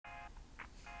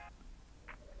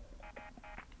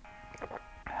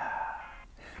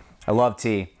I love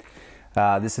tea.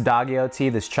 This Adagio tea,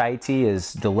 this chai tea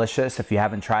is delicious. If you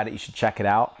haven't tried it, you should check it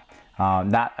out.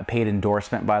 Not a paid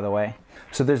endorsement, by the way.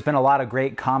 So there's been a lot of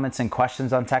great comments and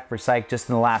questions on Techforpsych just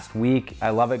in the last week. I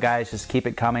love it, guys. Just keep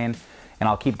it coming. And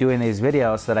I'll keep doing these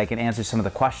videos so that I can answer some of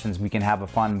the questions. We can have a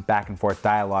fun back and forth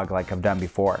dialogue like I've done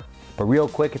before. But real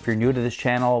quick, if you're new to this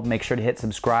channel, make sure to hit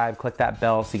subscribe, click that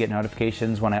bell so you get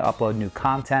notifications when I upload new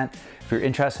content. If you're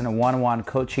interested in one-on-one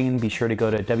coaching, be sure to go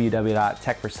to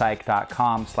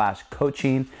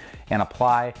www.techforpsych.com/coaching and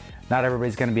apply. Not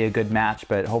everybody's gonna be a good match,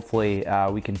 but hopefully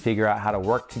we can figure out how to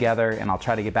work together, and I'll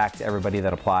try to get back to everybody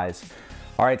that applies.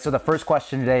 All right, so the first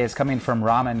question today is coming from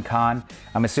Raman Khan.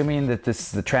 I'm assuming that this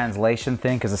is the translation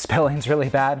thing because the spelling's really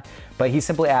bad, but he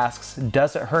simply asks,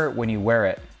 does it hurt when you wear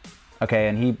it? Okay,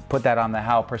 and he put that on the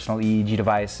How Personal EEG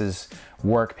Devices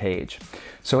Work page.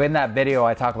 So in that video,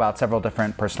 I talk about several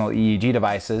different personal EEG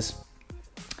devices,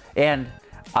 and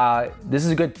this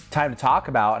is a good time to talk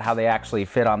about how they actually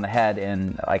fit on the head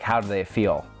and like how do they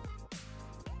feel.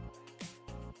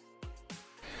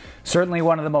 Certainly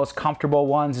one of the most comfortable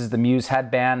ones is the Muse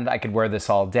headband. I could wear this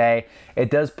all day. It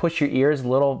does push your ears a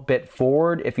little bit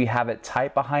forward if you have it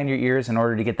tight behind your ears in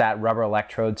order to get that rubber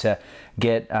electrode to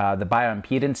get the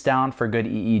bioimpedance down for good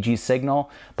EEG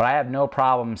signal. But I have no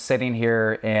problem sitting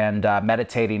here and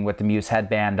meditating with the Muse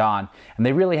headband on. And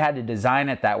they really had to design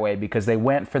it that way because they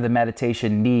went for the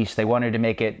meditation niche. They wanted to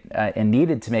make it and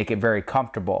needed to make it very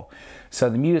comfortable. So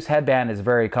the Muse headband is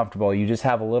very comfortable. You just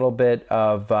have a little bit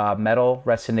of metal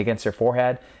resting against your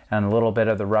forehead and a little bit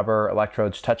of the rubber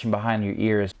electrodes touching behind your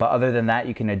ears. But other than that,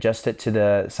 you can adjust it to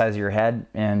the size of your head,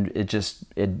 and it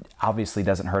obviously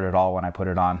doesn't hurt at all when I put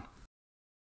it on.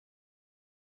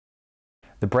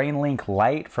 The BrainLink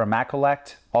Lite from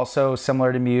Macrotellect, also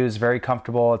similar to Muse, very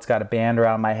comfortable. It's got a band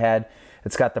around my head.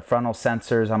 It's got the frontal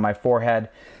sensors on my forehead,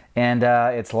 and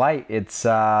it's light, it's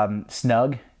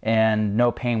snug, and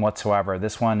no pain whatsoever.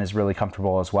 This one is really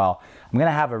comfortable as well. I'm gonna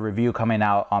have a review coming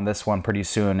out on this one pretty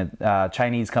soon.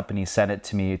 Chinese company sent it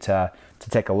to me to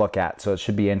take a look at, so it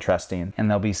should be interesting.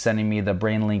 And they'll be sending me the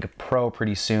BrainLink Pro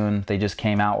pretty soon. They just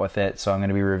came out with it, so I'm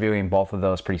gonna be reviewing both of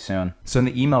those pretty soon. So in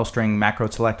the email string,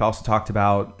 Macrotellect also talked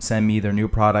about sending me their new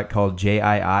product called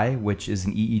Jii, which is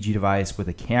an EEG device with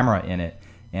a camera in it.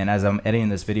 And as I'm editing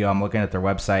this video, I'm looking at their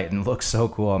website and it looks so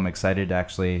cool. I'm excited to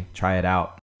actually try it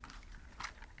out.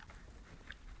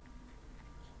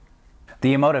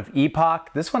 The Emotive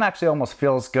Epoch, this one actually almost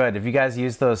feels good. If you guys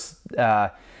use those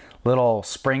little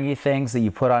springy things that you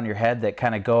put on your head that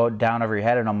kind of go down over your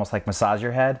head and almost like massage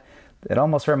your head, it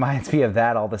almost reminds me of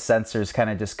that. All the sensors kind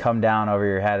of just come down over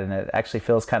your head, and it actually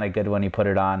feels kind of good when you put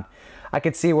it on. I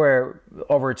could see where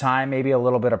over time maybe a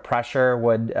little bit of pressure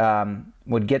would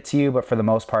get to you, but for the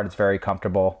most part it's very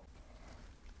comfortable.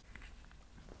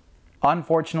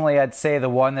 Unfortunately, I'd say the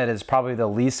one that is probably the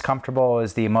least comfortable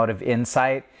is the Emotive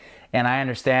Insight. And I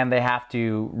understand they have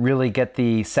to really get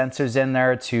the sensors in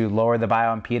there to lower the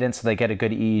bioimpedance so they get a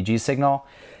good EEG signal.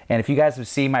 And if you guys have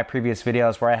seen my previous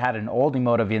videos where I had an old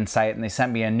Emotive Insight and they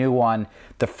sent me a new one,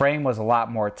 the frame was a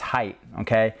lot more tight,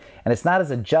 okay? And it's not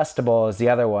as adjustable as the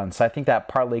other one, so I think that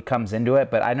partly comes into it.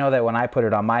 But I know that when I put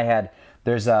it on my head,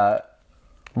 there's a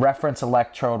reference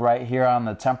electrode right here on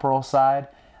the temporal side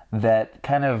that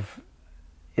kind of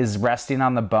is resting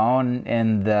on the bone,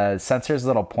 and the sensor is a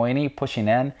little pointy, pushing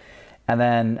in. And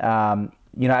then,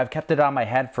 you know, I've kept it on my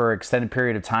head for an extended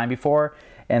period of time before,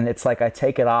 and it's like I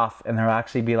take it off and there'll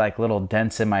actually be like little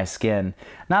dents in my skin.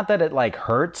 Not that it like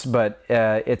hurts, but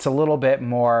it's a little bit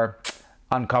more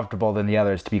uncomfortable than the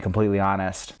others, to be completely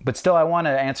honest. But still, I want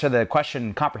to answer the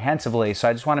question comprehensively, so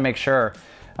I just want to make sure,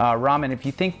 Raman, if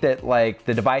you think that like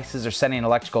the devices are sending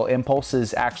electrical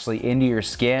impulses actually into your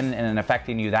skin and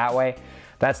affecting you that way,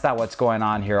 that's not what's going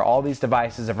on here. All these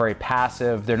devices are very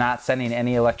passive. They're not sending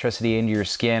any electricity into your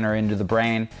skin or into the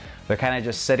brain. They're kind of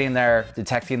just sitting there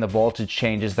detecting the voltage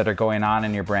changes that are going on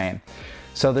in your brain.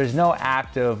 So there's no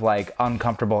active like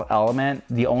uncomfortable element.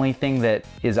 The only thing that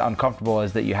is uncomfortable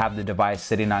is that you have the device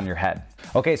sitting on your head.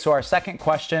 Okay, so our second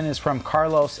question is from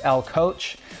Carlos L.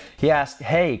 Coach. He asked,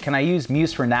 hey, can I use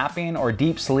Muse for napping or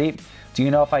deep sleep? Do you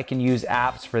know if I can use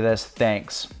apps for this?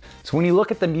 Thanks. So when you look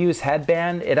at the Muse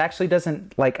headband, it actually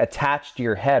doesn't like attach to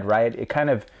your head, right? It kind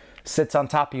of sits on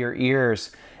top of your ears,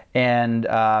 and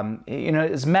you know,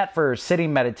 it's meant for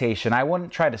sitting meditation. I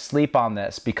wouldn't try to sleep on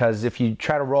this because if you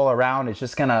try to roll around, it's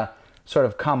just gonna sort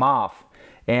of come off,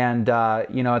 and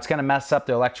you know, it's gonna mess up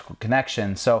the electrical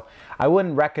connection. So I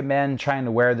wouldn't recommend trying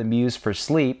to wear the Muse for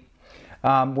sleep.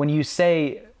 When you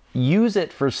say use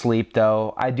it for sleep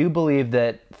though, I do believe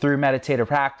that through meditative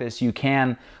practice, you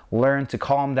can learn to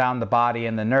calm down the body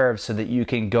and the nerves so that you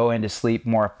can go into sleep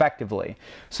more effectively.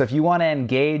 So if you want to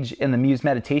engage in the Muse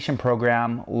meditation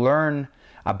program, learn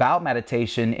about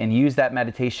meditation and use that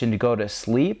meditation to go to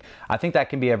sleep, I think that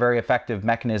can be a very effective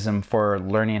mechanism for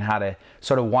learning how to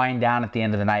sort of wind down at the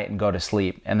end of the night and go to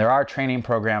sleep. And there are training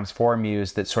programs for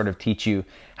Muse that sort of teach you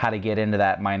how to get into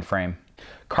that mind frame.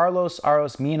 Carlos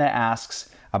Arosmina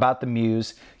asks about the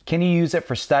Muse, can you use it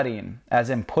for studying, as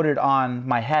in put it on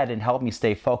my head and help me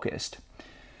stay focused?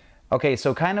 Okay,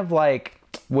 so kind of like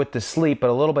with the sleep, but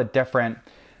a little bit different.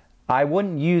 I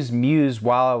wouldn't use Muse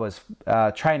while I was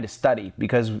trying to study,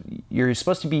 because you're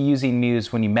supposed to be using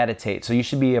Muse when you meditate. So you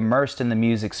should be immersed in the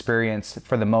Muse experience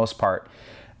for the most part.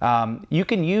 You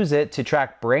can use it to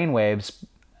track brain waves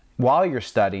while you're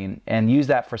studying and use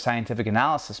that for scientific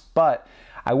analysis, but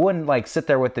I wouldn't like sit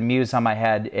there with the Muse on my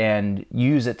head and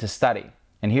use it to study.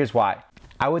 And here's why.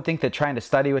 I would think that trying to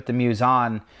study with the Muse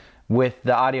on, with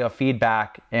the audio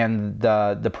feedback and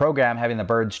the program having the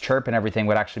birds chirp and everything,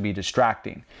 would actually be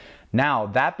distracting. Now,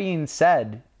 that being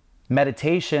said,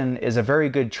 meditation is a very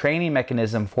good training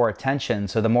mechanism for attention.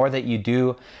 So the more that you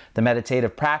do the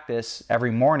meditative practice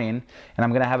every morning, and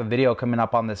I'm going to have a video coming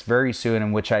up on this very soon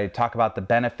in which I talk about the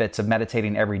benefits of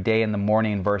meditating every day in the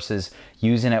morning versus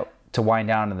using it to wind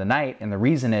down in the night. And the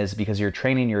reason is because you're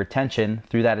training your attention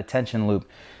through that attention loop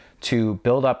to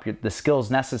build up the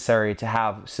skills necessary to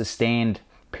have sustained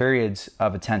periods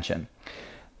of attention.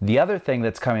 The other thing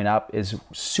that's coming up is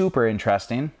super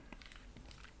interesting.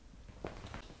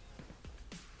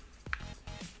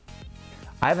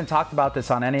 I haven't talked about this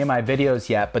on any of my videos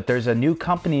yet, but there's a new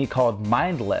company called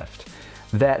Myndlift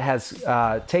that has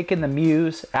taken the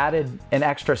Muse, added an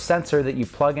extra sensor that you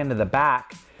plug into the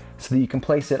back so that you can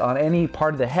place it on any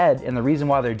part of the head. And the reason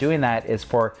why they're doing that is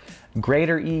for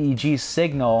greater EEG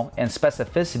signal and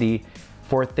specificity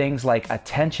for things like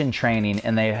attention training.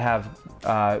 And they have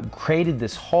created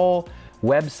this whole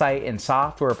website and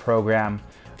software program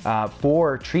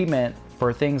for treatment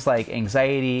for things like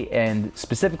anxiety and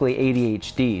specifically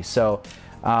ADHD. So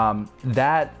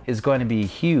that is going to be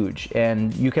huge,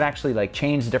 and you can actually like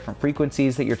change the different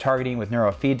frequencies that you're targeting with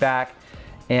neurofeedback,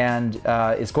 and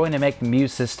it's going to make the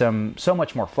Muse system so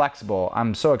much more flexible.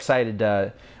 I'm so excited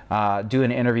to do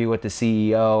an interview with the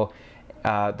CEO.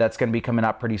 That's going to be coming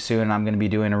up pretty soon. I'm going to be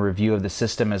doing a review of the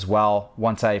system as well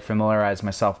once I familiarize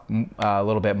myself a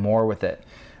little bit more with it.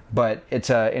 But it's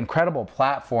an incredible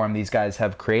platform these guys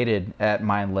have created at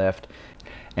Myndlift.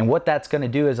 And what that's going to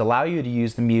do is allow you to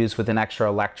use the Muse with an extra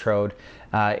electrode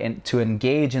and to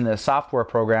engage in the software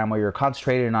program where you're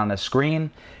concentrating on a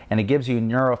screen, and it gives you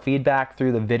neurofeedback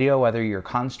through the video whether you're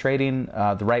concentrating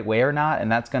the right way or not,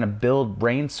 and that's going to build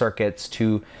brain circuits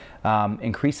to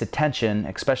increase attention,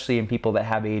 especially in people that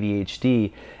have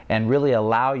ADHD, and really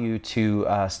allow you to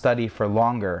study for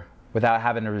longer without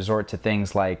having to resort to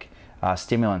things like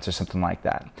stimulants or something like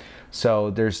that.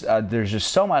 So there's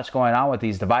just so much going on with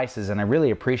these devices, and I really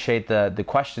appreciate the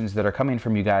questions that are coming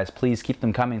from you guys. Please keep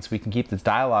them coming so we can keep this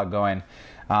dialogue going.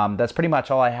 That's pretty much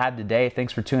all I had today.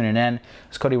 Thanks for tuning in.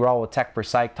 It's Cody Rall with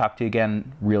Techforpsych. Talk to you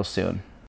again real soon.